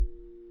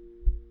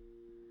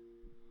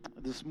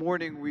This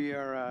morning we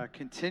are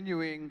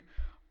continuing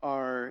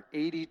our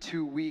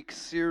 82-week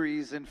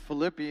series in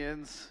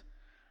Philippians.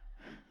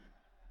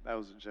 That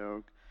was a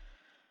joke.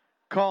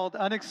 Called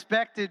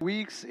Unexpected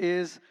Weeks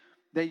is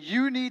that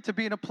you need to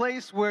be in a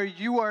place where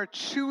you are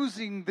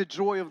choosing the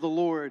joy of the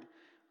Lord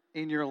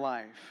in your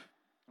life.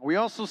 We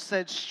also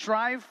said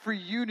strive for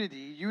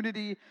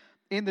unity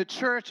in the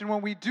church. And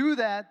when we do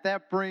that,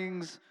 that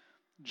brings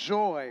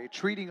joy,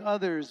 treating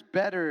others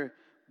better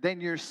than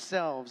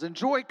yourselves. And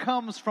joy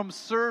comes from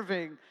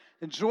serving,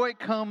 and joy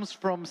comes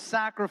from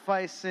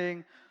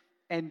sacrificing,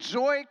 and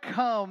joy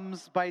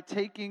comes by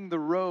taking the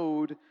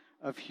road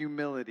of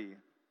humility.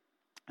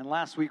 And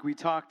last week we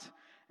talked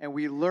and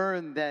we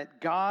learned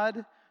that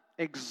God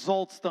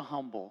exalts the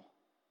humble.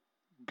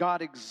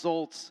 God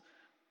exalts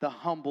the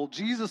humble.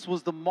 Jesus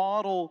was the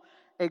model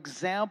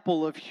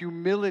example of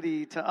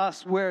humility to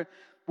us, where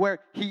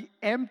he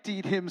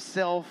emptied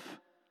himself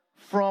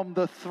from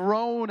the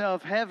throne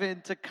of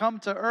heaven to come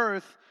to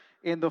earth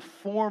in the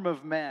form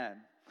of man.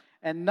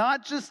 And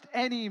not just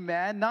any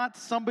man, not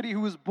somebody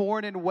who was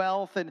born in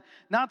wealth and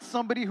not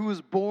somebody who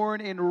was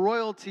born in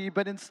royalty,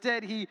 but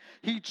instead he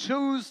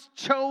chose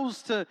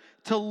to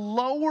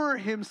lower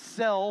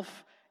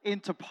himself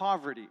into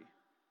poverty.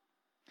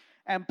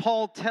 And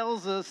Paul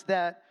tells us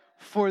that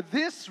for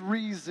this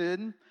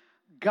reason,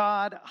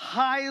 God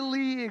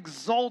highly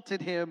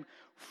exalted him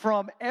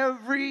from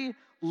every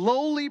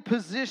lowly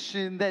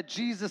position that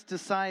Jesus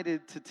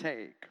decided to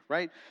take,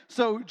 right?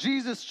 So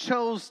Jesus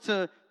chose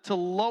to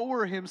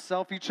lower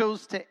himself. He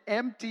chose to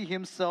empty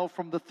himself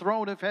from the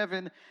throne of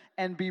heaven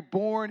and be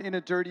born in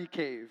a dirty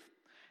cave.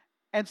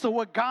 And so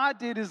what God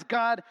did is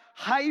God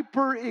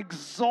hyper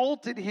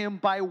exalted him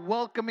by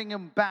welcoming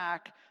him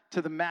back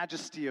to the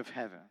majesty of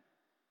heaven.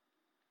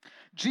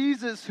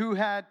 Jesus, who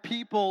had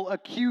people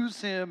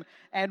accuse him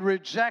and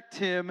reject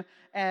him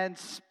and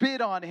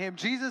spit on him,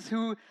 Jesus,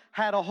 who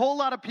had a whole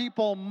lot of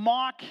people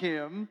mock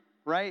him,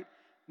 right?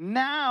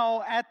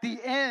 Now, at the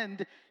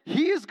end,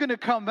 he is going to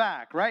come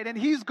back, right? And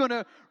he's going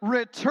to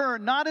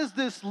return, not as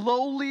this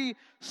lowly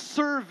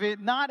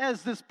servant, not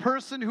as this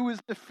person who is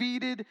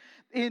defeated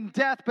in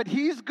death, but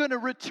he's going to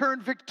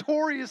return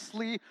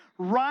victoriously,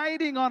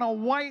 riding on a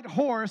white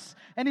horse,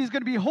 and he's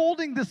going to be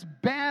holding this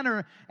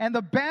banner, and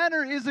the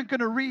banner isn't going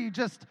to read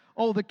just,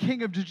 oh, the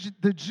King of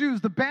the Jews.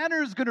 The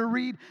banner is going to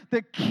read,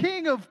 the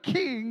King of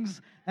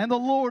Kings and the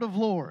Lord of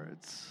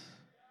Lords.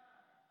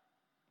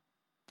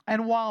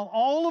 And while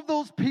all of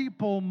those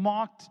people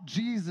mocked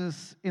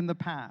Jesus in the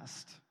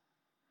past,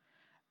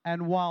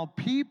 and while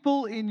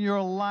people in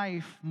your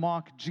life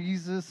mock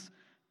Jesus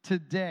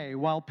today,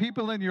 while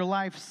people in your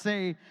life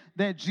say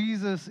that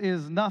Jesus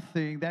is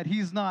nothing, that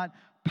he's not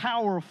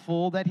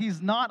powerful, that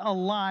he's not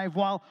alive,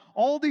 while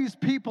all these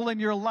people in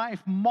your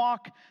life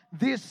mock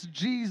this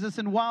Jesus,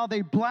 and while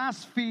they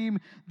blaspheme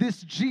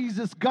this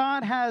Jesus,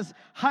 God has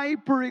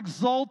hyper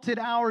exalted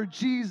our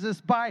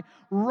Jesus by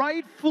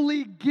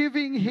rightfully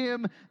giving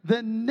him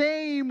the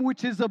name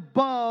which is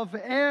above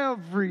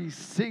every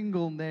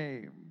single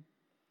name,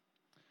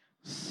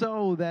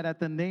 so that at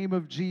the name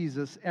of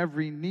Jesus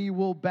every knee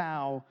will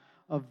bow,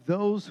 of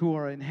those who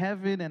are in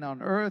heaven and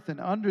on earth and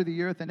under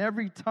the earth, and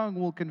every tongue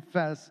will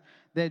confess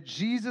that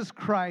Jesus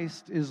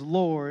Christ is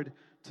Lord,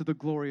 to the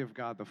glory of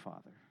God the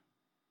Father.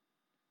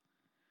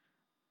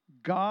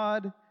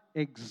 God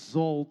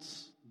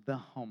exalts the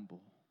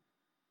humble.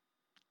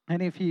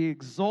 And if he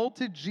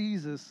exalted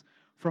Jesus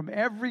from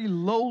every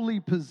lowly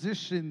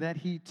position that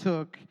he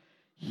took,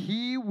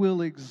 he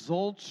will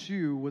exalt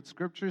you, what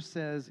Scripture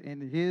says, in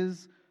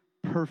his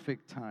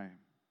perfect time,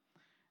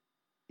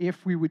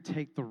 if we would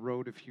take the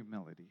road of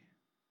humility.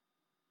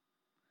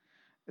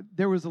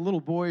 There was a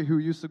little boy who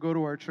used to go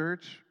to our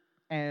church,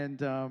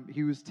 and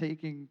he was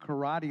taking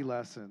karate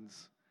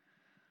lessons.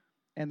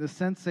 And the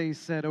sensei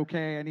said,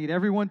 okay, I need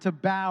everyone to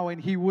bow,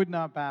 and he would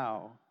not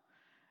bow.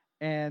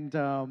 And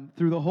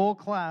through the whole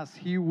class,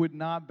 he would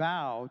not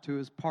bow to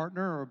his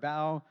partner or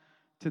bow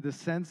to the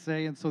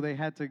sensei, and so they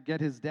had to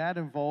get his dad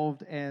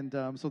involved. And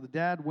so the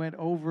dad went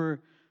over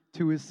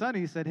to his son.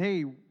 He said,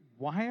 hey,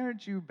 why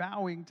aren't you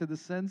bowing to the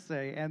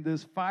sensei? And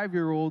this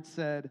 5-year-old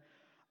said,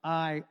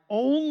 I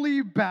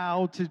only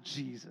bow to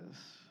Jesus.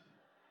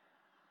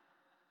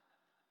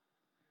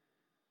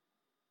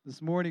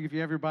 This morning, if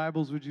you have your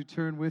Bibles, would you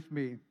turn with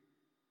me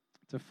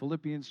to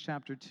Philippians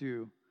chapter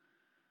 2,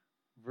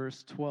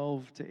 verse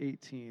 12 to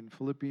 18.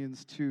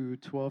 Philippians 2,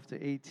 12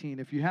 to 18.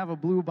 If you have a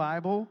blue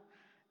Bible,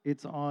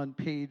 it's on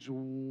page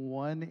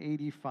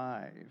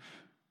 185.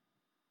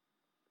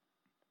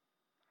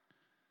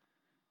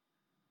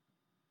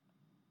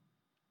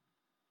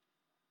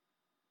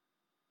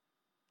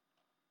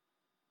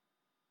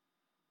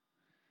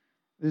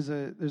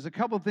 There's a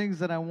couple things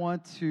that I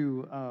want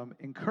to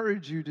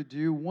encourage you to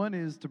do. One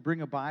is to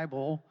bring a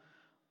Bible,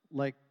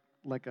 like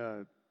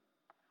the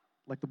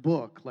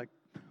book, like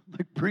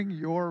bring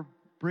your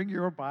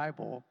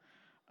Bible.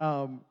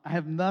 I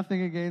have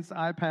nothing against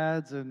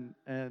iPads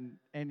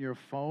and your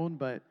phone,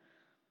 but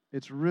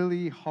it's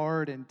really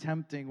hard and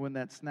tempting when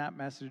that snap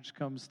message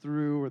comes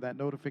through or that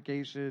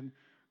notification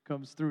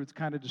comes through. It's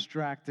kind of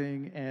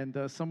distracting. And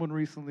someone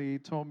recently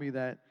told me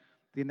that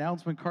the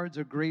announcement cards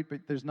are great,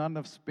 but there's not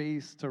enough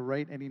space to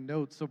write any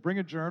notes. So bring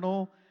a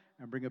journal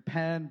and bring a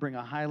pen, bring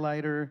a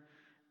highlighter,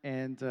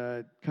 and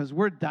because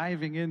we're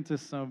diving into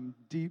some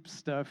deep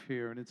stuff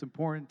here, and it's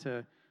important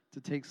to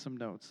take some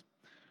notes.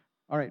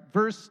 All right,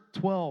 verse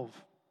 12.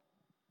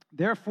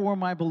 Therefore,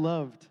 my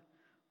beloved,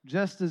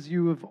 just as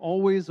you have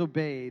always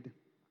obeyed,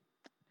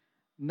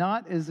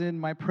 not as in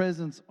my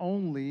presence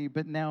only,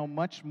 but now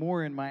much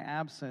more in my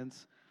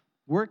absence,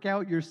 work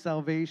out your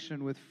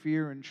salvation with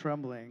fear and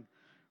trembling.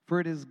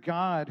 For it is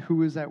God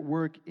who is at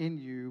work in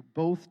you,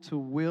 both to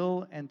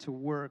will and to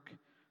work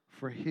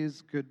for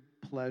his good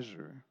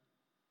pleasure.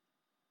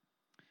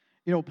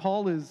 You know,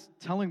 Paul is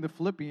telling the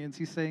Philippians,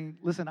 he's saying,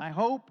 listen, I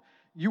hope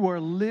you are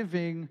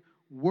living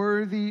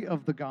worthy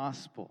of the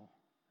gospel.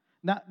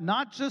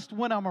 Not just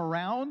when I'm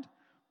around,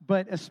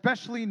 but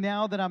especially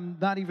now that I'm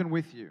not even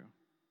with you.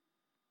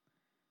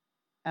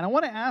 And I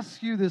want to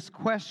ask you this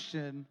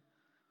question: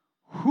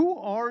 who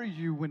are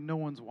you when no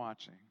one's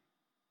watching?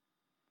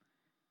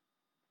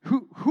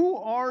 Who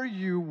are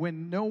you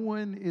when no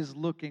one is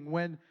looking?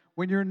 When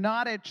you're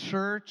not at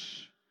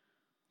church,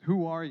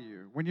 who are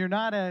you? When you're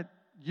not at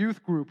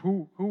youth group,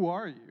 who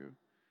are you?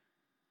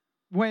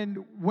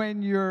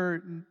 When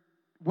you're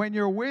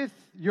with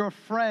your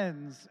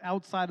friends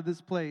outside of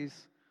this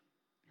place,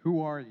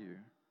 who are you?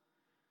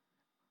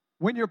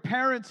 When your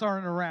parents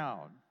aren't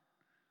around,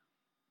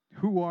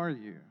 who are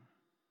you?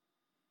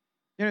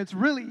 You know, it's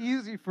really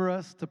easy for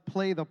us to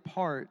play the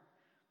part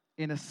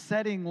in a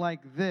setting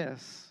like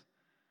this,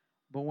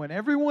 but when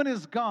everyone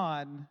is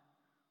gone,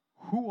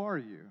 who are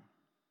you?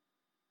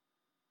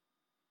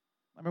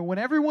 I mean, when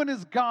everyone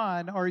is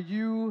gone, are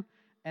you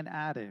an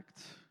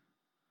addict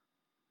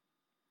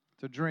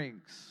to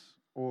drinks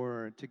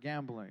or to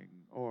gambling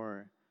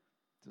or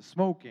to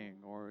smoking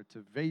or to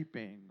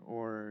vaping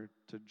or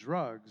to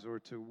drugs or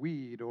to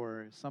weed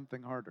or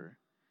something harder?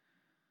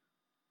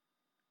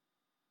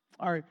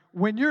 All right,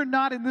 when you're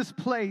not in this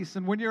place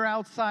and when you're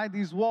outside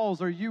these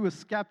walls, are you a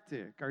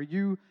skeptic? Are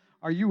you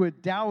a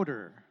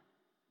doubter?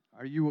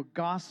 Are you a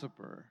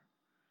gossiper?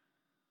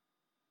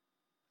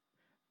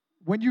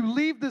 When you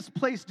leave this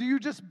place, do you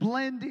just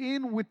blend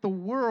in with the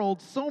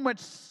world so much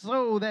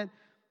so that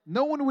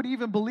no one would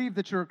even believe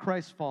that you're a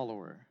Christ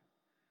follower?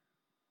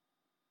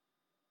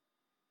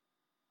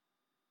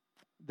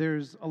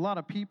 There's a lot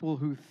of people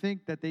who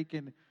think that they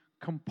can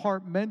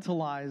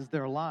compartmentalize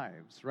their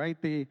lives, right?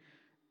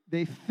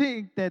 They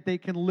think that they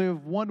can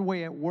live one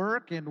way at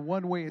work and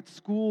one way at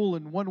school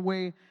and one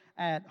way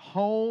at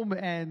home,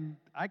 and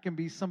I can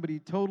be somebody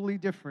totally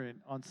different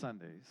on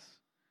Sundays.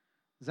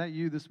 Is that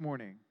you this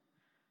morning?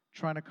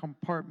 Trying to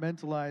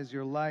compartmentalize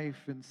your life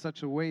in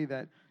such a way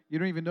that you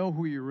don't even know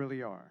who you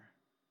really are.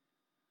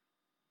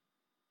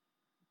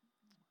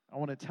 I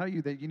want to tell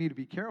you that you need to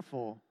be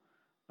careful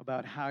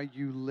about how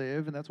you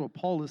live, and that's what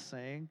Paul is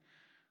saying.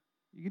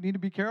 You need to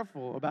be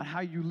careful about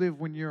how you live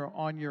when you're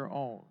on your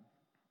own,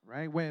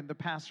 right? When the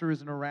pastor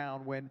isn't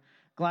around, when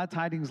Glad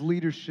Tidings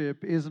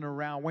leadership isn't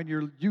around, when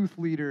your youth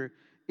leader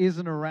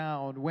isn't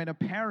around, when a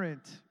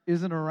parent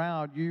isn't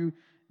around, you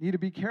need to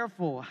be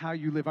careful how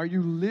you live. Are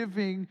you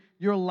living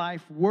your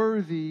life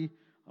worthy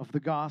of the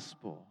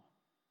gospel?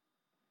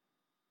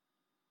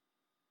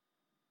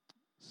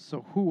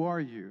 So who are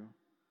you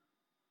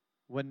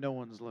when no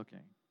one's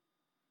looking?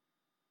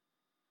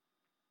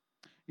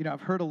 You know,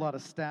 I've heard a lot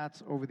of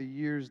stats over the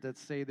years that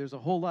say there's a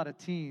whole lot of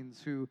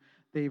teens who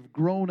they've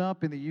grown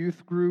up in the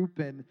youth group,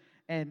 and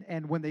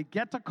when they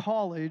get to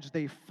college,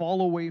 they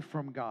fall away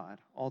from God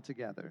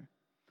altogether.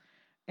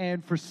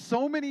 And for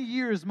so many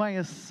years, my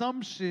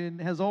assumption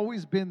has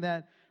always been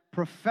that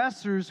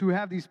professors who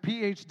have these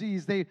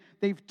PhDs,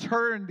 they've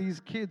turned these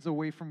kids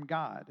away from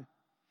God.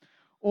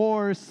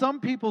 Or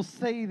some people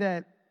say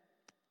that,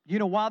 you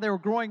know, while they were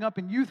growing up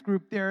in youth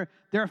group, their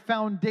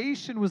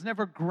foundation was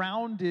never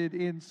grounded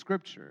in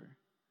Scripture.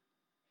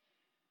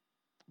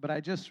 But I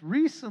just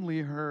recently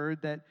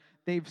heard that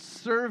they've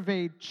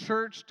surveyed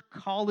churched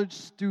college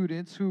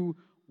students who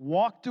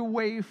walked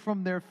away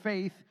from their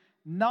faith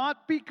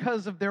not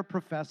because of their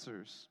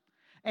professors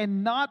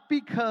and not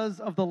because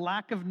of the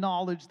lack of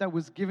knowledge that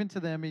was given to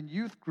them in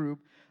youth group.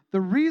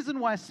 The reason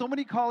why so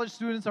many college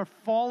students are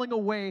falling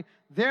away,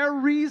 their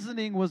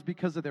reasoning was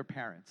because of their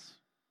parents.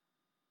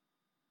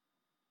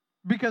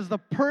 Because the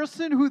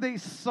person who they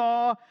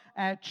saw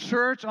at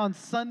church on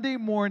Sunday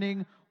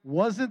morning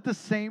wasn't the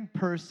same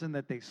person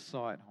that they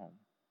saw at home.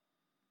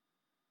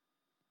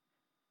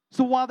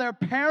 So while their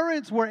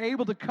parents were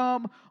able to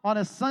come on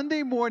a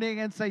Sunday morning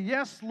and say,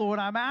 "Yes, Lord,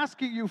 I'm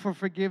asking you for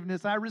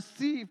forgiveness. I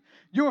receive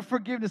your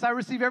forgiveness. I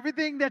receive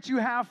everything that you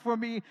have for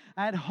me,"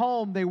 at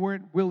home, they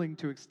weren't willing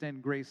to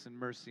extend grace and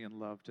mercy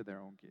and love to their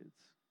own kids.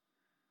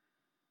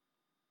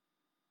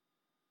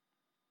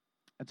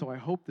 And so I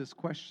hope this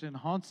question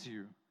haunts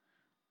you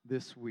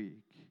this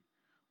week.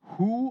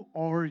 Who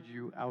are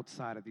you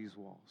outside of these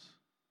walls?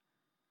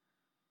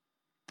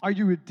 Are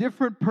you a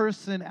different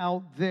person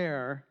out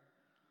there?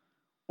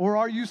 Or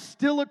are you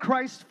still a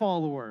Christ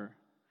follower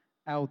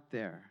out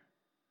there?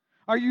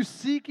 Are you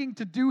seeking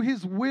to do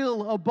His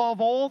will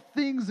above all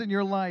things in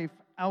your life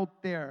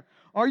out there?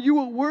 Are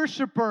you a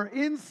worshiper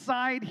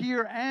inside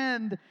here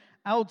and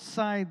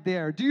outside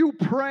there? Do you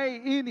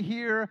pray in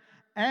here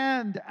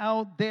and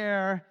out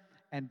there?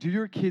 And do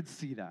your kids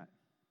see that?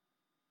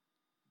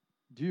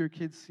 Do your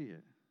kids see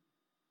it?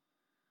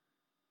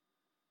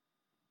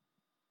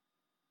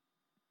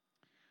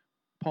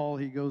 Paul,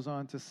 he goes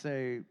on to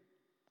say,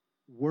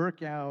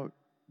 work out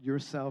your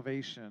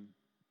salvation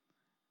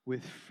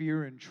with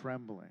fear and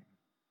trembling.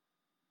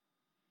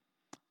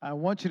 I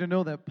want you to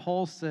know that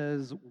Paul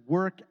says,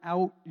 work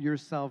out your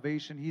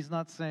salvation. He's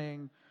not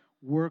saying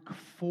work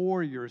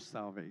for your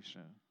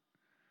salvation.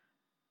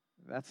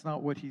 That's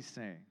not what he's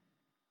saying.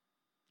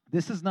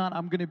 This is not,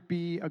 I'm going to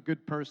be a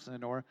good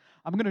person, or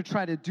I'm going to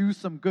try to do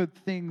some good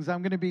things.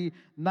 I'm going to be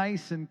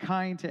nice and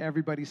kind to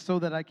everybody so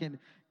that I can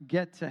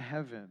get to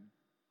heaven.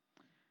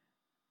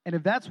 And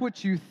if that's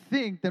what you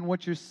think, then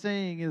what you're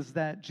saying is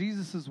that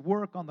Jesus'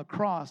 work on the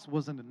cross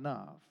wasn't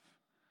enough.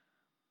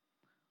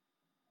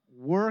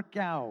 Work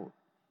out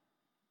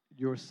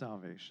your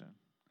salvation.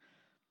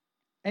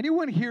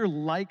 Anyone here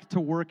like to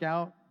work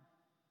out?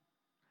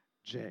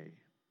 Jay.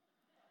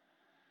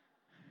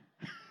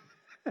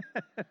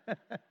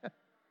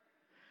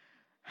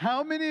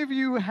 How many of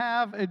you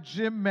have a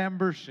gym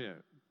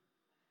membership?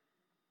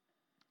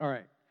 All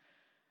right.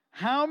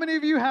 How many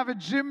of you have a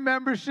gym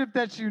membership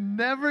that you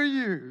never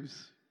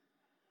use?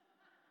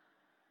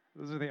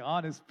 Those are the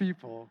honest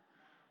people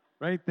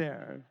right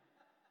there.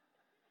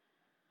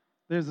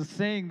 There's a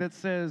saying that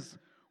says,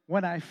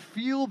 when I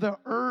feel the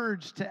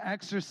urge to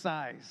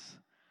exercise,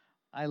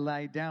 I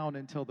lie down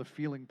until the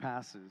feeling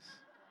passes.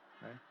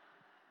 Right?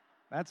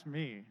 That's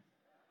me.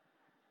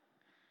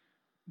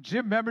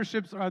 Gym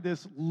memberships are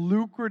this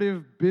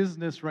lucrative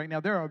business right now.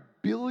 There are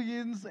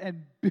billions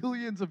and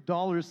billions of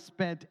dollars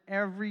spent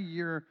every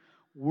year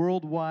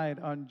worldwide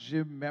on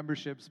gym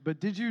memberships. But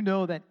did you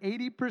know that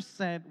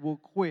 80% will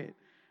quit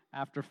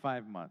after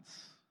 5 months?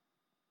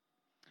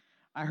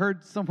 I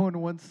heard someone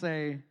once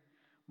say,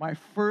 my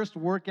first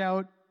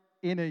workout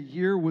in a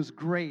year was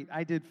great.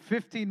 I did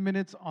 15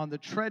 minutes on the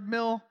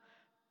treadmill,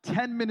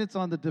 10 minutes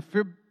on the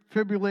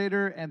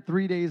defibrillator, and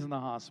 3 days in the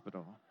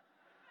hospital.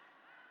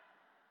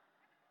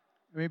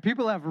 I mean,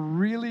 people have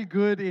really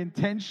good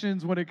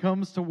intentions when it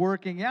comes to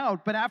working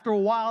out, but after a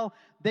while,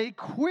 they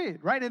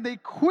quit, right? And they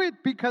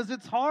quit because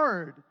it's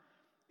hard.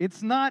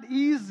 It's not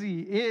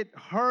easy. It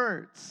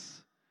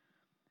hurts.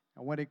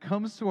 And when it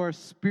comes to our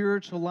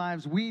spiritual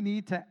lives, we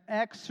need to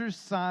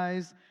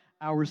exercise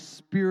our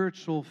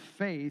spiritual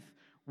faith.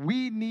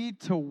 We need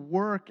to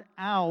work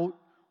out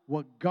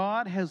what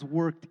God has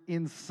worked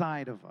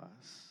inside of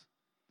us.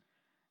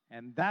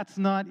 And that's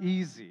not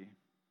easy.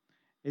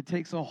 It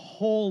takes a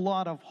whole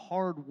lot of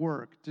hard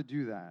work to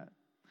do that.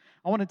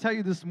 I want to tell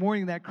you this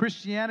morning that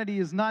Christianity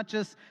is not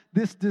just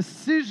this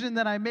decision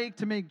that I make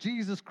to make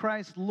Jesus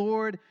Christ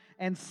Lord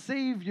and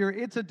Savior.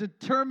 It's a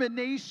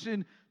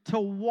determination to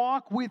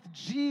walk with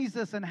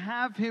Jesus and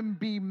have Him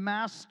be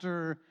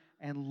Master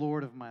and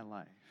Lord of my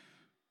life.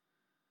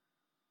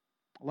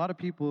 A lot of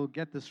people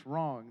get this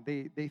wrong.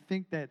 They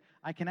think that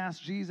I can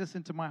ask Jesus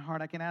into my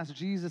heart. I can ask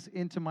Jesus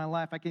into my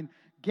life. I can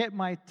get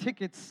my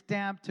ticket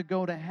stamped to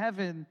go to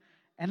heaven,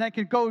 and I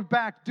could go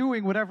back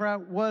doing whatever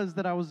it was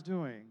that I was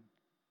doing.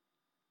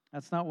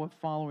 That's not what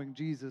following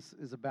Jesus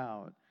is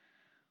about.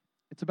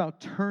 It's about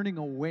turning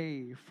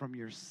away from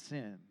your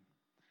sin.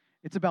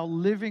 It's about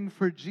living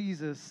for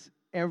Jesus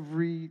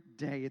every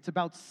day. It's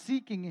about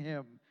seeking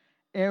Him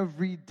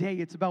every day.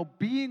 It's about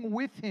being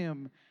with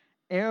Him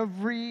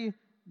every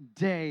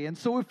day. And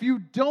so if you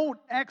don't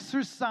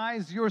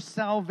exercise your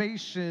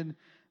salvation,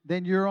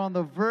 then you're on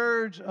the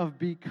verge of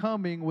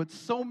becoming what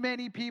so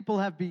many people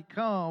have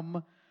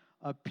become,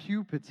 a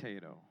pew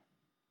potato.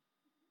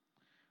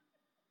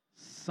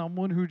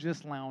 Someone who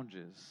just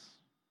lounges.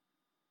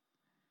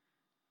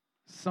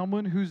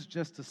 Someone who's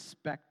just a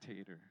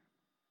spectator.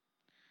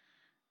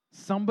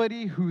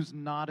 Somebody who's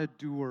not a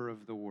doer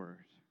of the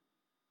word.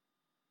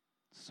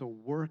 So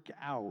work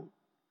out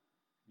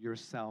your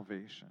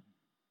salvation.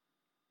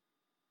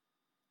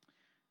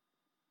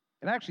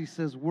 It actually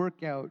says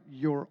work out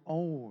your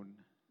own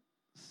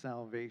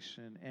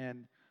salvation.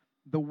 And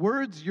the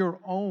words your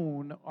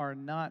own are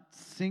not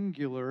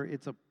singular,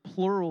 it's a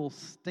plural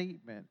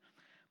statement.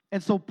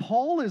 And so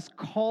Paul is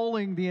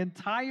calling the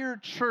entire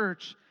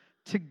church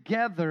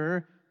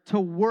together to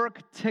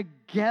work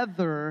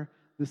together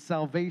the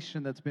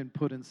salvation that's been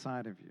put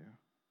inside of you.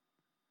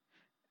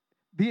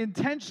 The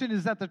intention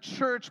is that the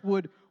church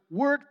would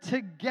work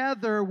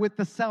together with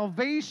the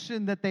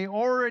salvation that they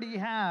already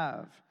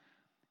have.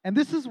 And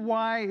this is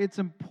why it's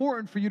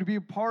important for you to be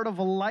a part of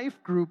a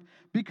life group,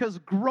 because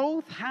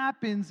growth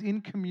happens in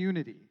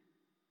community.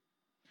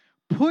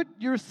 Put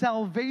your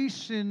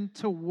salvation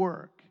to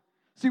work.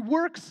 See,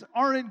 works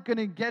aren't going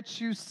to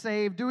get you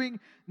saved. Doing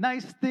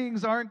nice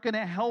things aren't going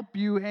to help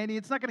you any.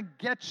 It's not going to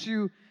get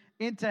you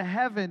into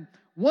heaven.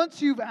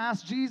 Once you've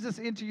asked Jesus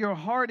into your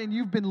heart and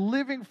you've been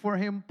living for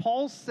Him,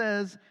 Paul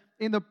says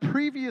in the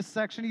previous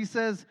section, he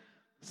says,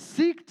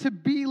 Seek to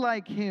be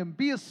like him.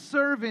 Be a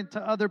servant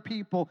to other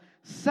people.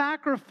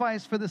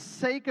 Sacrifice for the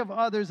sake of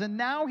others. And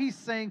now he's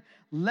saying,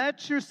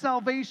 let your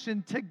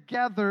salvation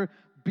together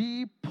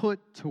be put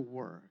to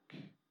work.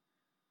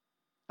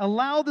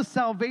 Allow the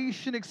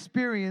salvation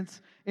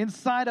experience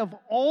inside of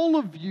all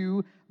of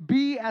you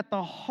be at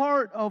the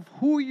heart of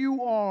who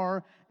you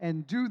are,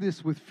 and do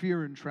this with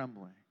fear and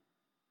trembling.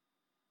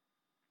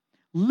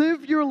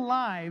 Live your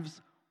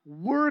lives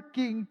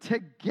working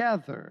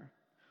together,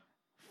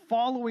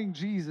 following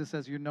Jesus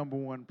as your number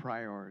one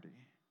priority.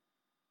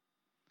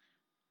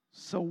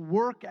 So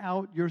work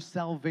out your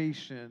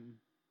salvation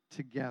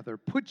together.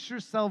 Put your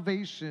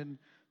salvation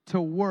to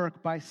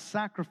work by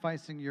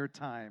sacrificing your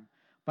time,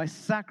 by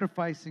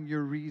sacrificing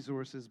your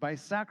resources, by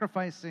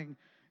sacrificing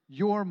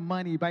your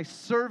money, by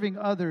serving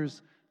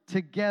others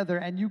together.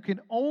 And you can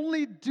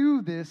only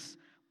do this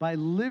by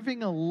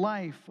living a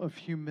life of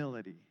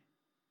humility.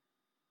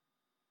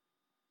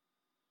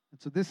 And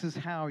so this is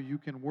how you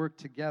can work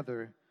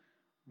together.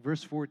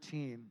 Verse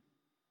 14,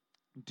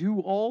 do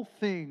all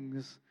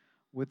things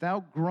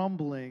without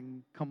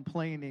grumbling,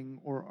 complaining,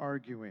 or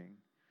arguing,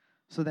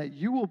 so that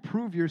you will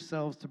prove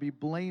yourselves to be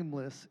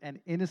blameless and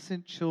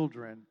innocent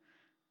children,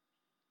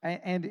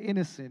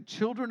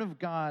 children of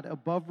God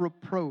above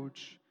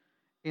reproach,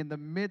 in the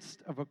midst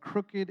of a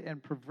crooked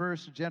and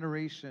perverse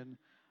generation,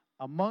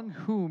 among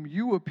whom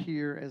you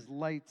appear as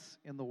lights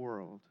in the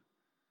world.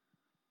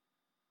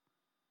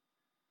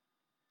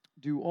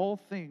 Do all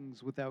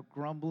things without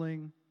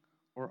grumbling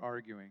or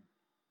arguing.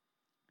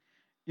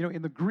 You know,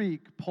 in the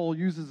Greek, Paul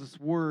uses this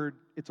word.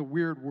 It's a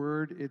weird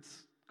word.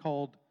 It's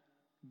called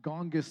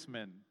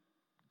gongismen.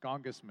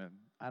 Gongismen.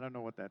 I don't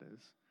know what that is.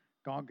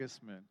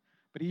 Gongismen.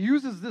 But he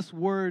uses this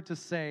word to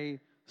say,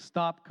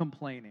 stop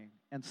complaining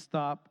and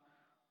stop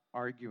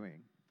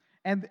arguing.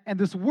 And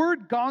this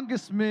word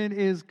gongismen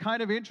is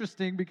kind of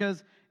interesting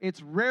because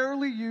it's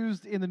rarely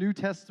used in the New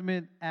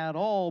Testament at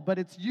all, but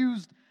it's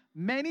used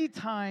many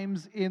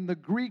times in the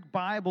Greek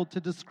Bible to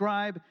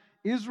describe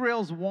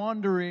Israel's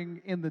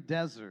wandering in the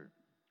desert.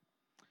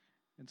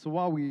 And so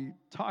while we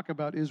talk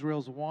about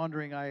Israel's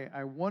wandering,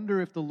 I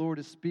wonder if the Lord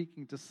is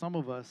speaking to some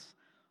of us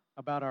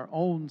about our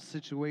own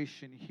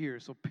situation here.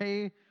 So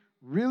pay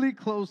really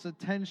close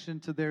attention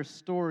to their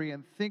story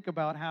and think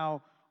about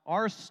how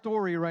our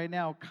story right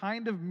now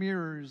kind of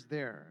mirrors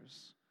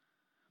theirs.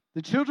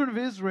 The children of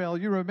Israel,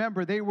 you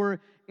remember, they were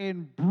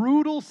in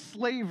brutal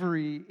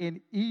slavery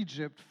in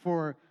Egypt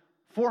for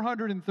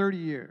 430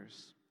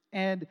 years.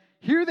 And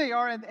here they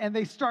are, and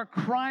they start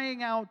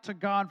crying out to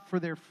God for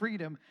their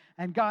freedom.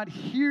 And God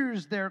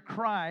hears their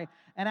cry.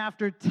 And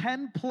after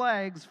 10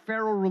 plagues,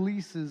 Pharaoh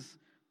releases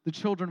the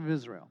children of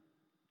Israel.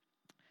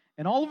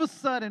 And all of a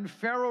sudden,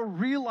 Pharaoh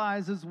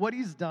realizes what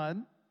he's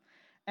done.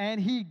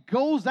 And he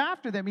goes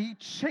after them. He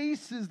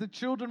chases the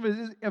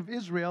children of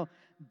Israel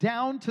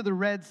down to the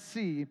Red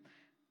Sea.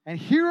 And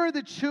here are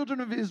the children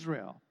of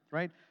Israel,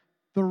 right?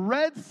 The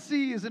Red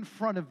Sea is in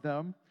front of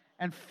them,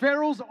 and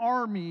Pharaoh's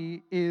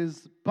army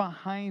is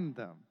behind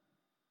them.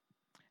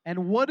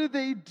 And what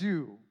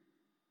do?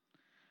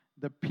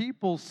 The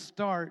people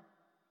start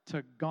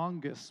to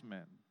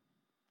gongismen.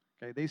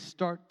 Okay, they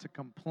start to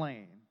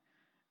complain.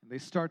 And they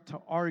start to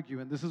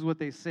argue. And this is what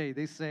they say.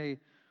 They say,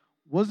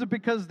 was it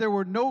because there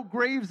were no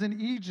graves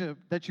in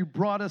Egypt that you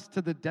brought us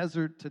to the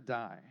desert to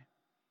die?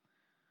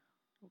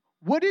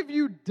 What have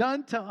you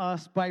done to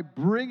us by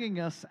bringing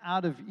us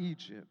out of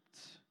Egypt?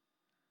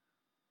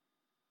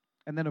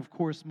 And then, of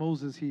course,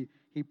 Moses, he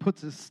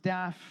puts his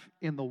staff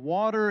in the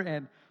water,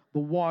 and the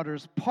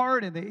waters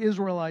part, and the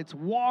Israelites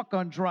walk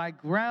on dry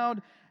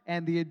ground,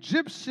 and the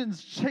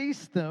Egyptians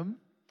chase them,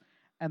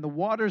 and the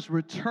waters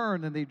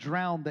return, and they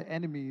drown the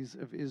enemies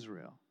of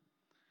Israel.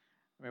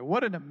 I mean,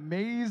 what an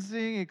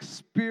amazing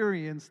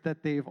experience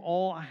that they've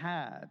all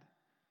had.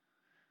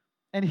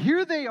 And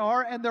here they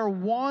are, and they're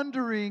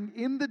wandering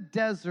in the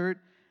desert,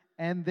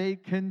 and they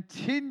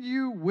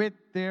continue with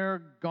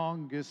their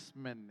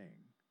gongismening.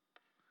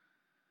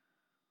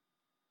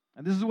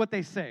 And this is what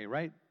they say,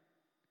 right?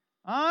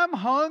 I'm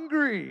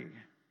hungry.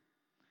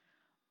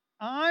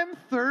 I'm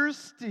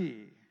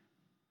thirsty.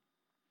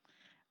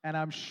 And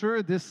I'm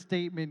sure this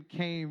statement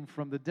came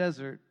from the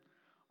desert.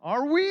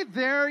 Are we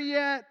there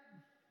yet?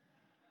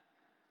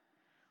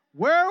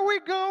 Where are we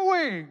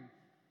going?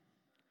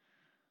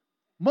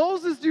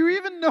 Moses, do you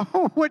even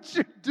know what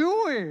you're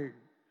doing?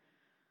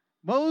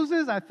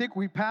 Moses, I think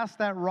we passed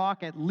that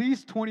rock at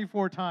least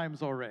 24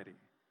 times already.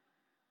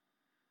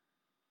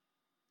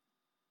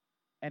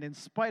 And in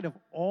spite of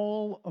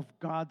all of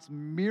God's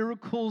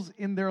miracles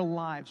in their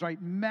lives,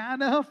 right?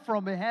 Manna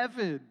from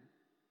heaven,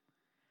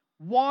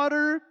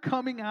 water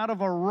coming out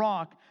of a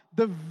rock,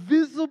 the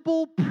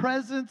visible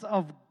presence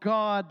of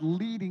God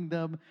leading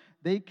them,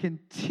 they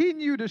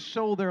continue to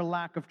show their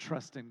lack of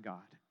trust in God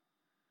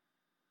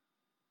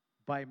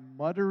by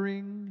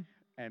muttering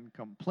and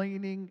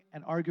complaining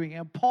and arguing.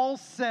 And Paul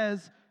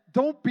says,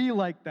 don't be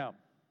like them.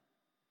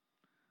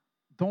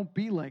 Don't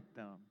be like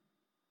them.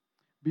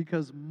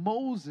 Because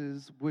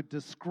Moses would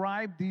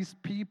describe these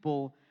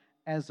people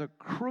as a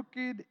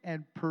crooked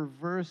and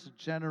perverse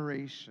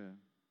generation,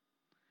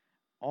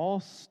 all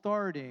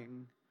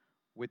starting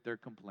with their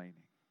complaining.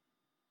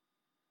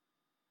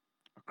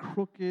 A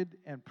crooked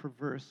and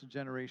perverse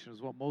generation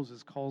is what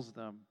Moses calls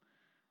them.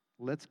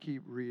 Let's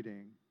keep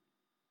reading.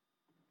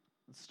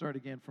 Let's start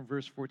again from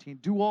verse 14.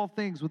 Do all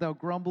things without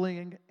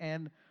grumbling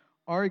and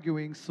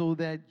arguing, so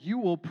that you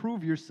will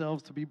prove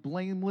yourselves to be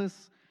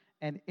blameless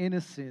and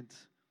innocent,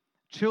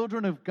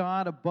 children of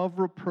God above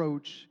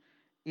reproach,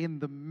 in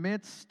the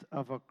midst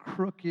of a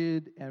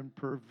crooked and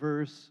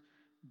perverse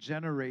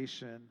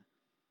generation,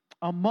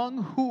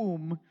 among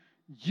whom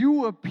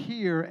you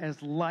appear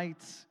as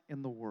lights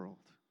in the world.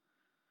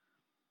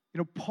 You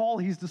know, Paul,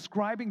 he's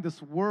describing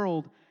this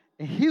world,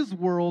 his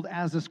world,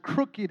 as this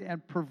crooked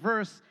and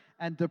perverse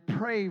and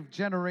depraved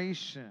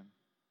generation.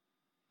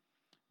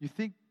 You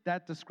think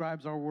that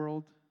describes our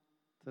world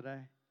today?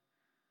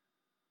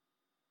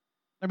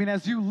 I mean,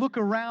 as you look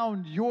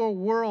around your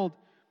world,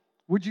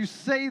 would you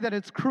say that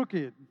it's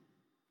crooked,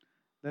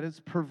 that it's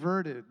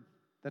perverted,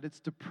 that it's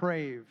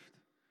depraved?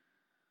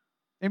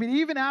 I mean,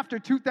 even after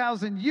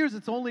 2,000 years,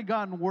 it's only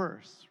gotten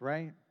worse,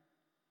 right?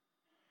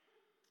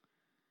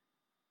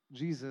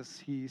 Jesus,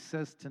 he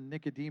says to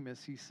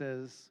Nicodemus, he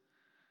says,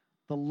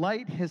 the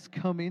light has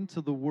come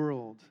into the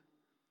world,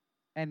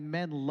 and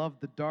men love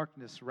the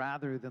darkness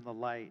rather than the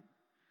light,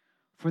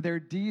 for their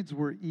deeds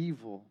were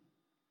evil.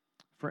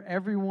 For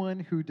everyone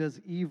who does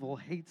evil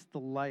hates the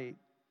light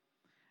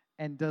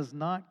and does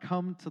not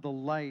come to the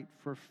light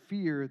for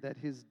fear that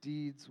his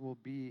deeds will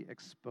be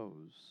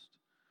exposed.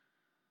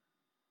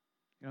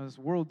 You know, this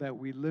world that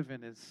we live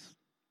in is,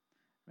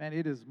 man,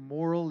 it is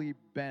morally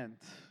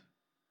bent.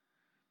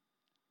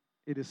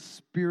 It is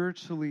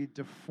spiritually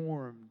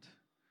deformed.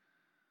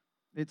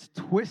 It's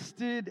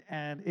twisted,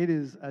 and it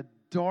is a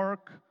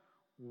dark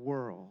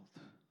world,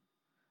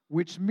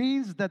 which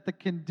means that the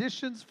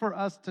conditions for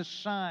us to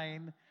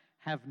shine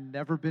have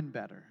never been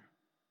better.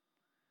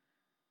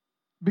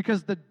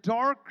 Because the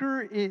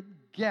darker it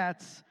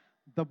gets,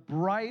 the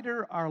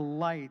brighter our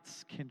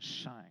lights can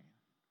shine.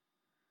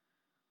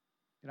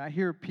 And I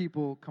hear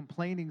people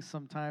complaining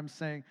sometimes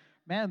saying,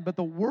 man, but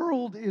the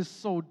world is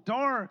so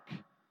dark.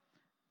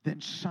 Then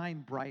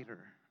shine brighter.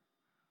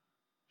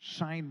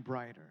 Shine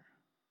brighter.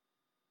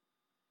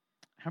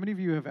 How many of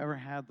you have ever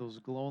had those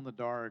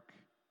glow-in-the-dark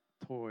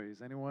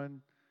toys?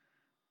 Anyone?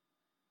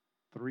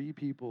 3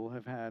 people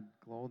have had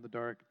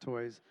glow-in-the-dark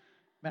toys.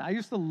 Man, I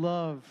used to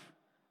love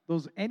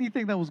those,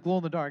 anything that was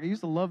glow-in-the-dark. I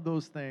used to love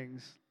those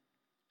things.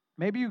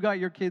 Maybe you got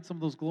your kids some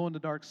of those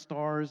glow-in-the-dark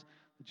stars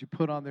that you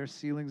put on their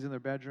ceilings in their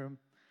bedroom.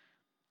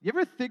 You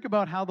ever think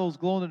about how those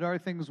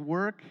glow-in-the-dark things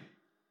work?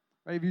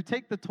 Right? If you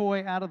take the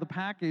toy out of the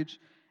package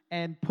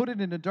and put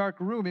it in a dark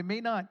room, it may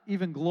not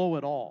even glow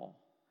at all.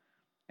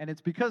 And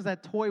it's because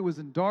that toy was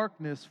in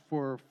darkness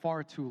for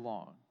far too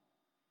long.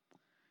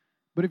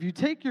 But if you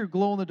take your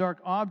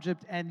glow-in-the-dark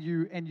object and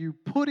you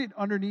put it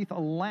underneath a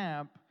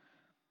lamp,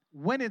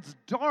 when it's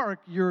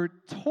dark, your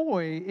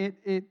toy,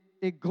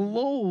 it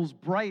glows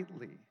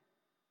brightly.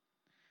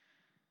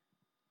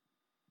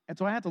 And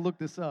so I had to look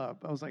this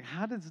up. I was like,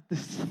 how does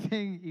this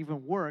thing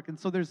even work? And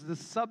so there's this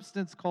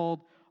substance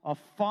called a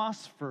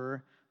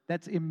phosphor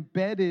that's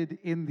embedded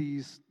in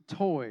these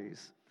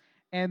toys.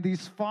 And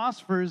these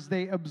phosphors,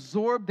 they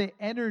absorb the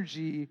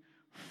energy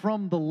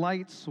from the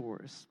light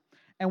source.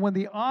 And when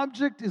the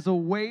object is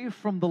away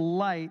from the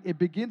light, it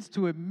begins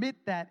to emit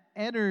that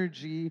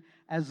energy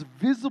as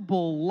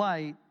visible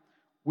light,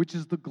 which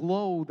is the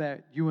glow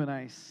that you and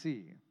I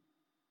see.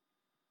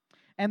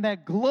 And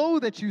that glow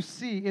that you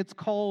see, it's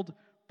called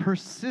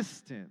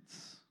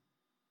persistence.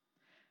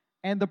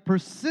 And the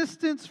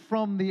persistence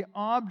from the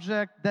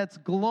object that's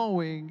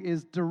glowing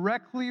is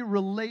directly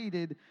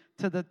related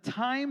to the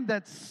time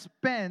that's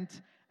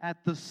spent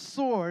at the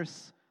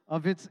source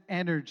of its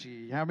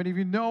energy. How many of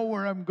you know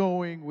where I'm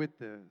going with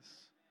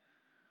this?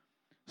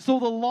 So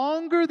the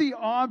longer the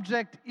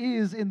object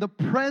is in the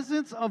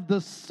presence of the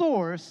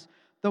source,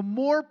 the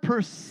more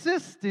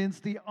persistence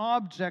the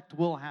object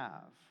will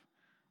have.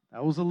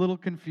 That was a little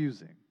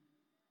confusing.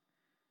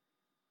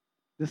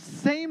 The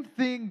same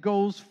thing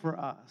goes for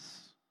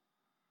us.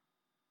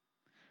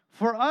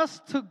 For us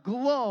to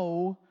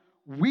glow,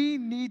 we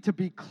need to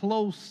be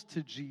close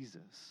to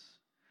Jesus.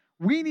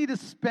 We need to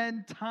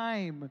spend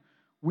time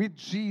with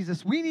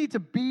Jesus. We need to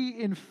be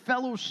in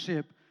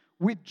fellowship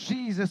with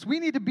Jesus.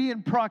 We need to be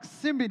in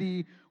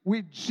proximity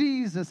with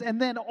Jesus.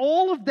 And then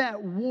all of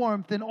that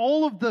warmth and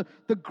all of the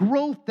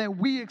growth that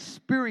we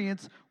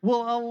experience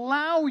will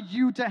allow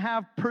you to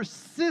have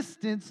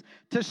persistence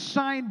to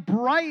shine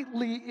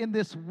brightly in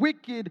this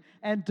wicked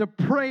and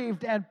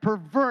depraved and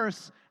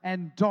perverse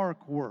and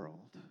dark world.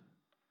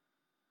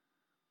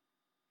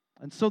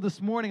 And so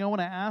this morning, I want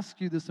to ask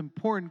you this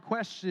important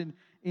question.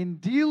 In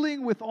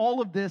dealing with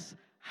all of this,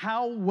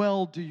 how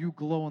well do you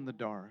glow in the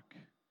dark?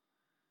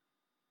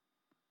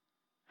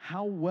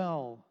 How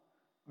well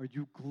are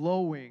you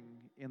glowing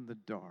in the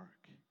dark?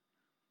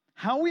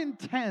 How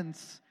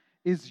intense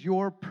is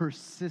your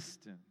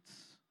persistence?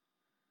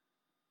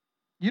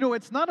 You know,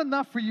 it's not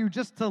enough for you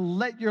just to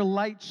let your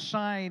light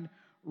shine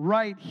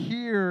right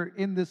here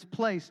in this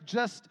place,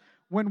 just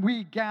when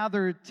we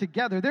gather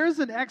together. There's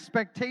an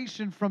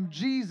expectation from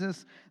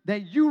Jesus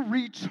that you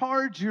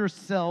recharge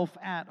yourself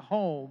at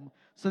home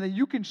so that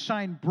you can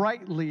shine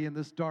brightly in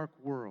this dark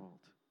world.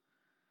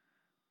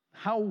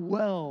 How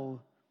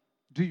well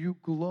do you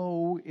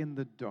glow in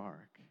the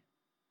dark?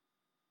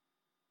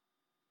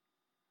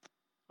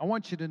 I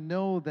want you to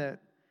know that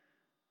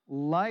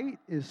light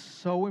is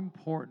so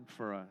important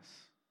for us,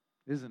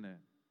 isn't it?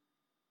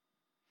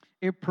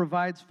 It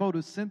provides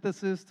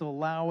photosynthesis to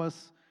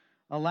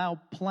allow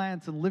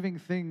plants and living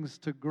things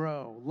to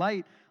grow.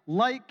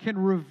 Light can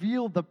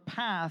reveal the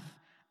path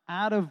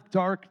out of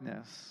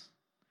darkness.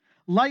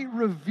 Light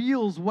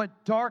reveals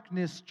what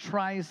darkness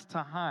tries to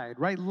hide,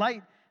 right?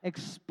 Light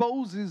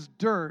exposes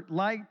dirt.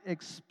 Light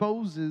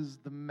exposes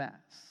the mess.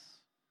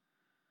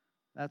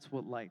 That's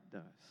what light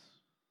does.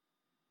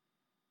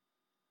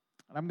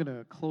 And I'm going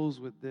to close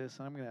with this,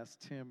 and I'm going to ask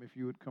Tim if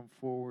you would come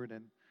forward,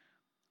 and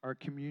our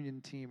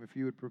communion team, if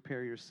you would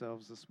prepare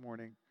yourselves this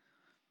morning.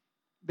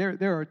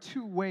 There are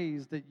two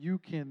ways that you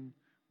can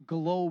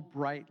glow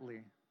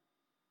brightly.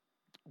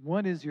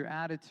 One is your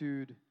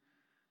attitude,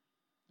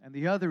 and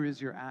the other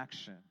is your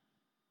action.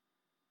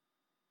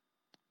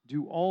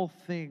 Do all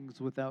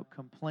things without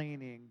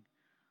complaining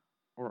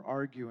or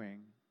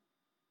arguing.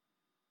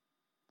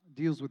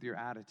 Deals with your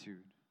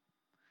attitude.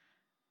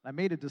 I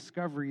made a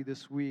discovery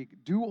this week.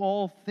 Do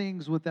all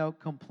things without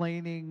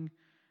complaining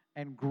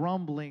and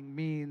grumbling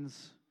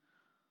means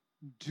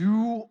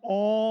do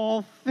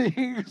all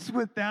things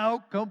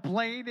without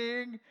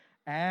complaining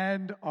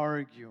and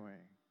arguing.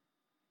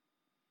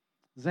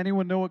 Does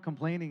anyone know what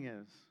complaining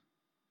is?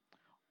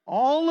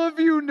 All of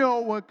you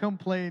know what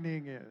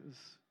complaining is,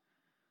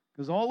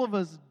 because all of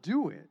us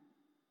do it.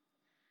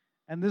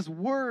 And this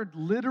word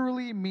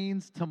literally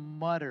means to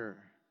mutter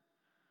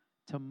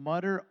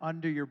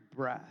under your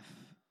breath.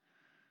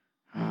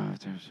 Oh,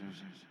 gosh,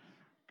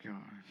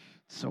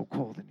 it's so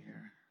cold in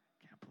here.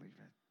 Can't believe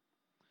it.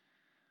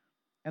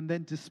 And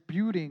then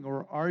disputing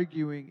or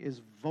arguing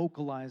is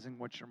vocalizing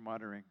what you're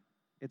muttering.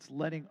 It's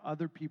letting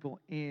other people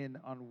in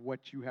on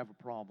what you have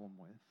a problem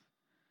with.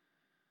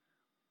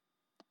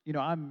 You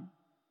know, I'm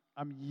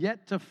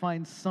yet to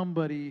find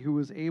somebody who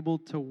was able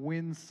to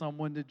win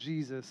someone to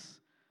Jesus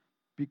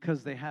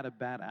because they had a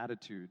bad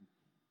attitude.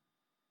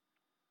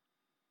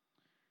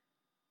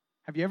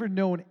 Have you ever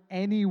known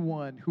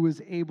anyone who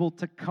is able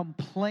to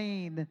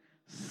complain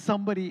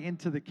somebody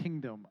into the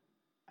kingdom?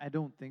 I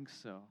don't think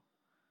so.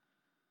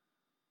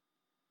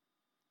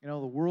 You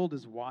know, the world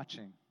is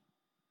watching.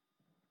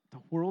 The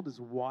world is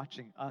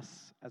watching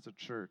us as a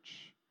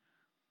church.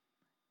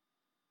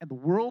 And the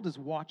world is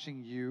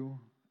watching you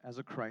as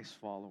a Christ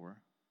follower.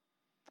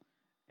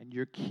 And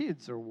your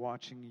kids are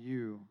watching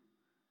you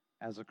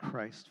as a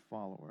Christ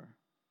follower.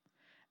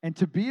 And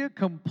to be a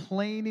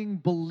complaining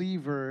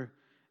believer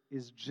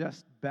is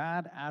just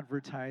bad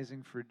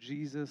advertising for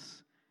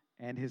Jesus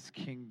and his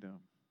kingdom.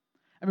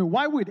 I mean,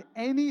 why would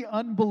any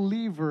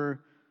unbeliever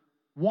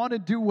want to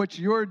do what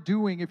you're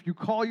doing if you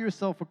call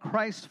yourself a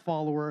Christ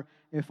follower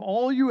if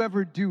all you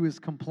ever do is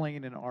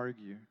complain and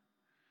argue?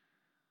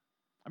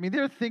 I mean,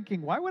 they're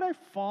thinking, why would I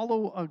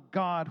follow a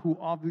God who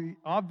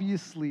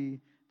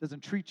obviously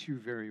doesn't treat you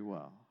very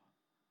well?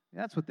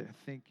 That's what they're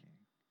thinking.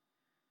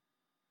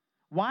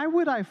 Why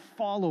would I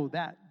follow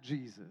that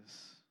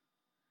Jesus?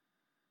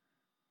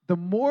 The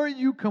more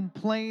you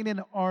complain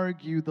and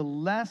argue, the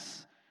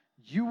less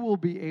you will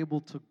be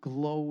able to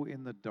glow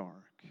in the dark.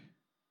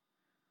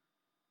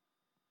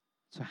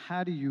 So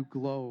how do you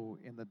glow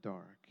in the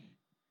dark?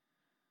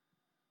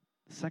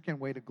 The second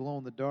way to glow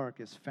in the dark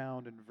is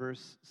found in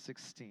verse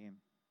 16.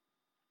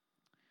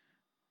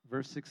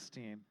 Verse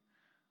 16.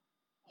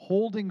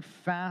 Holding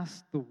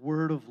fast the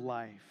word of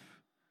life,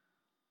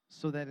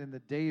 so that in the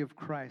day of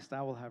Christ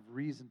I will have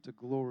reason to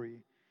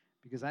glory,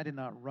 because I did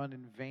not run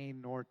in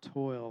vain nor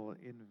toil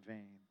in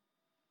vain.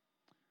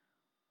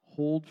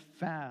 Hold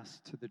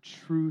fast to the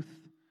truth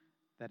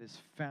that is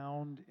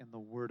found in the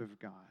Word of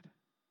God.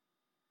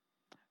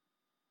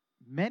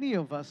 Many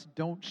of us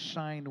don't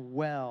shine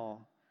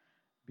well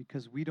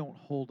because we don't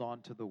hold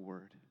on to the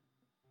Word.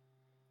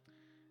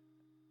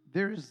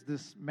 There's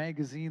this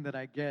magazine that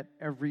I get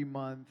every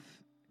month,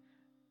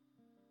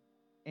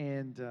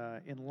 and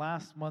in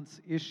last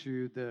month's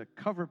issue, the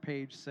cover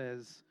page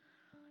says,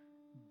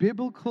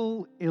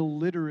 Biblical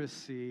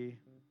illiteracy,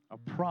 a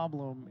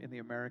problem in the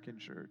American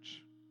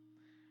church.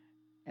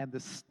 And the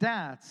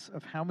stats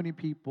of how many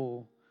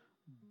people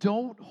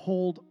don't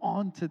hold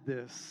on to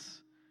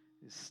this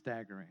is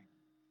staggering.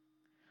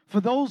 For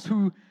those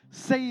who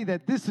say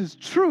that this is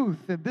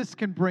truth and this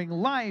can bring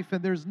life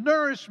and there's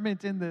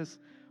nourishment in this,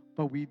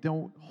 but we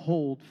don't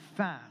hold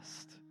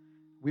fast,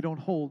 we don't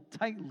hold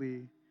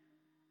tightly,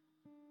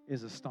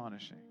 is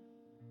astonishing.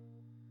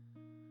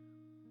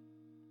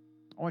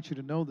 I want you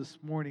to know this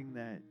morning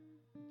that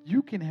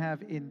you can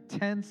have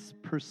intense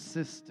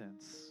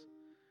persistence.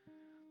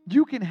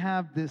 You can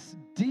have this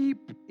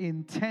deep,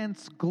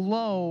 intense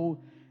glow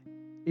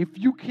if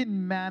you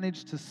can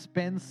manage to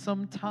spend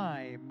some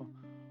time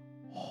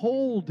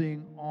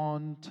holding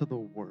on to the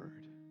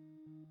Word.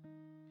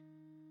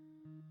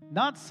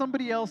 Not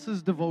somebody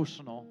else's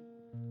devotional,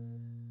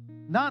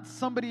 not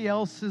somebody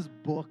else's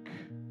book,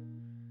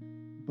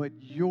 but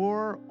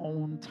your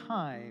own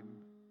time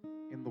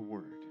in the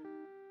Word.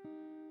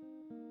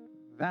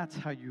 That's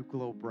how you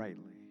glow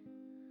brightly.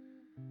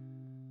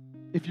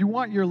 If you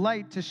want your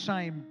light to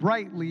shine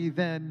brightly,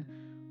 then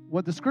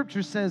what the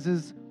Scripture says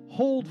is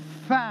hold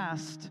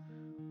fast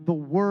the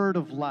word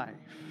of life.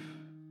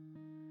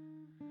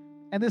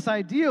 And this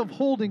idea of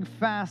holding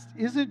fast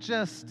isn't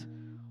just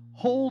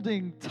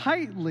holding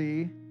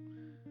tightly.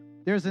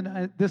 There's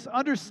this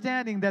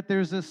understanding that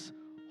there's this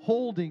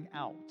holding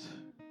out.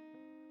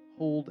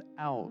 Hold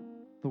out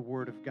the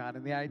word of God.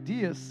 And the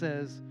idea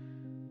says,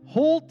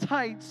 hold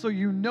tight so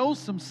you know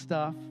some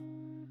stuff,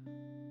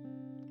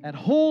 and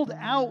hold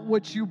out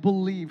what you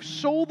believe.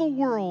 Show the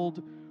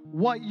world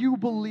what you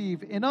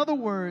believe. In other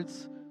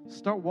words,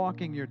 start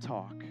walking your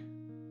talk.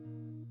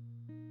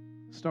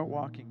 Start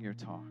walking your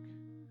talk.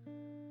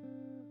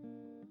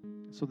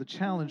 So the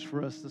challenge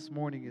for us this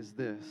morning is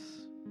this.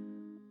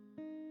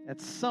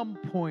 At some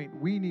point,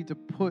 we need to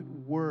put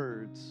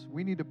words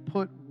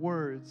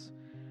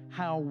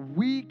how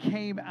we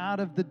came out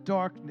of the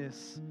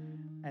darkness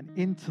and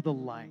into the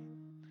light.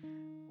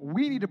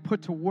 We need to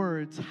put to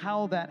words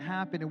how that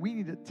happened, and we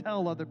need to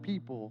tell other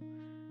people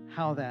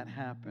how that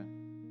happened.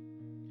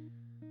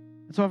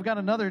 And so I've got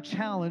another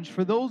challenge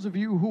for those of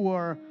you who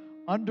are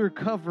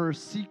undercover,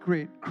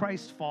 secret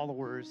Christ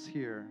followers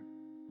here.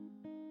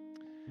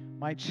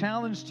 My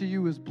challenge to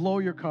you is blow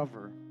your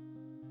cover.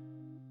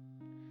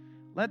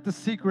 Let the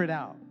secret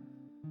out.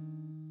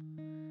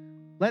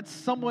 Let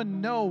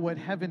someone know what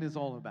heaven is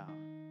all about.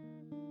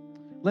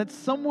 Let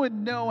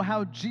someone know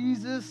how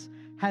Jesus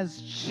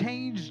has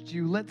changed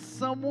you. Let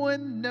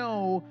someone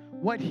know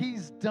what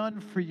He's done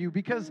for you,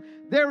 because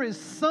there is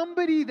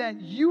somebody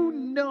that you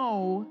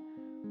know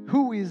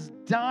who is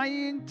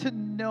dying to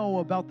know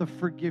about the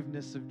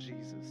forgiveness of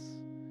Jesus.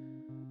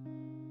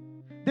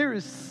 There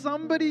is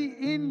somebody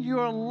in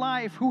your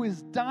life who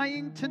is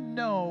dying to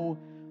know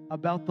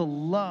about the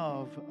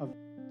love of,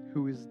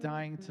 who is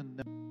dying to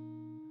know.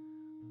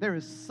 There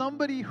is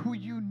somebody who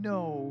you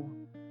know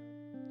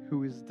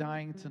who is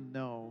dying to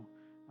know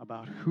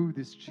about who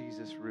this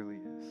Jesus really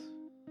is.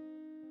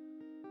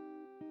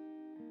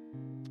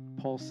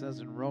 Paul says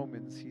in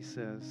Romans, he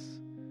says,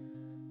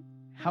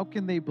 how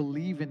can they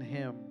believe in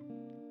Him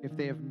if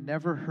they have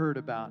never heard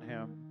about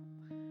Him?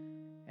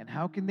 And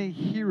how can they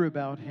hear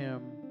about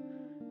Him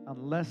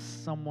unless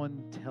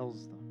someone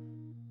tells them?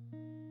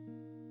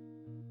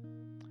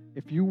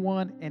 If you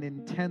want an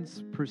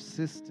intense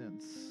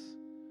persistence,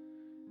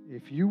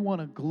 if you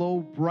want to glow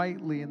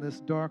brightly in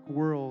this dark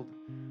world,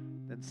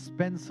 then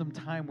spend some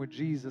time with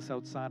Jesus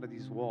outside of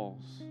these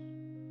walls.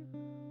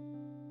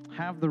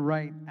 Have the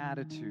right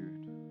attitude.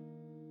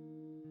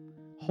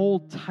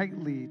 Hold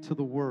tightly to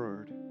the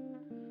Word.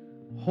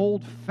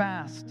 Hold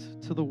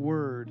fast to the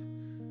Word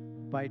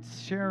by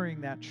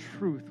sharing that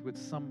truth with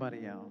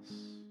somebody else.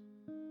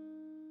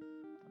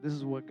 This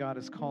is what God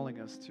is calling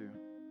us to.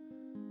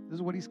 This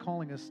is what He's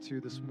calling us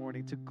to this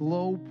morning, to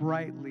glow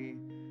brightly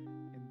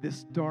in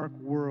this dark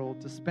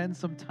world, to spend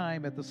some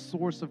time at the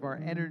source of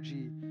our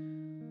energy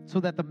so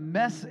that the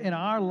mess in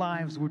our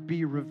lives would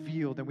be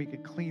revealed and we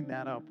could clean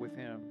that up with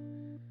Him.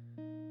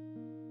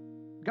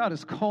 God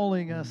is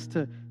calling us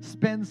to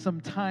spend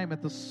some time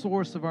at the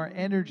source of our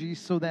energy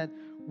so that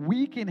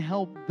we can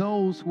help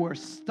those who are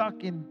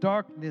stuck in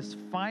darkness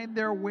find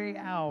their way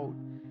out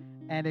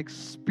and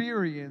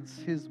experience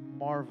His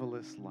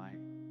marvelous light.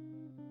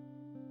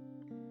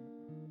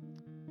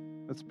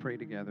 Let's pray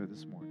together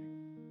this morning.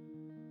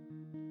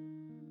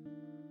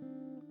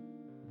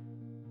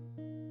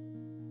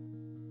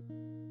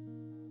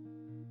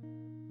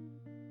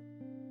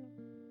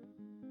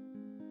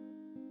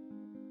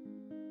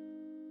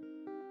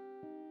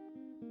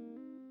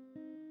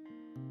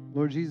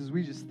 Lord Jesus,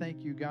 we just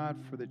thank you,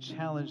 God, for the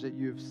challenge that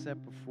you have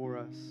set before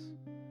us.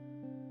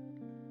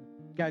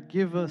 God,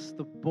 give us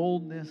the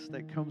boldness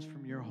that comes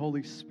from your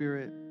Holy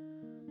Spirit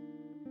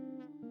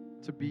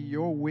to be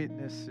your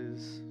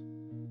witnesses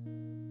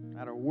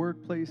at our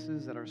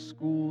workplaces, at our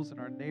schools, in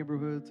our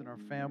neighborhoods, in our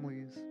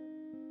families.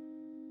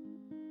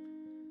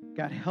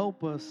 God,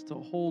 help us to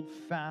hold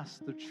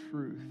fast the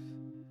truth.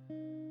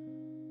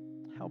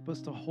 Help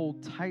us to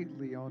hold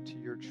tightly onto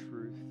your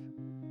truth.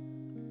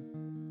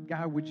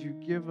 God, would you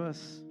give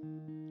us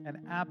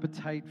an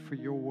appetite for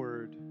your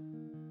word?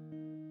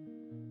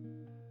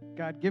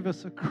 God, give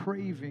us a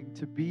craving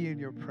to be in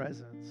your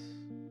presence.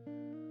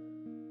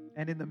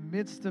 And in the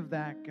midst of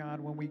that, God,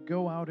 when we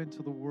go out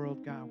into the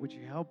world, God, would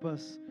you help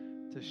us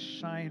to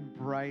shine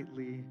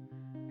brightly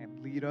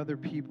and lead other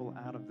people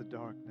out of the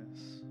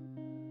darkness?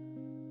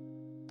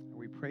 And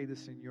we pray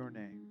this in your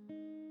name.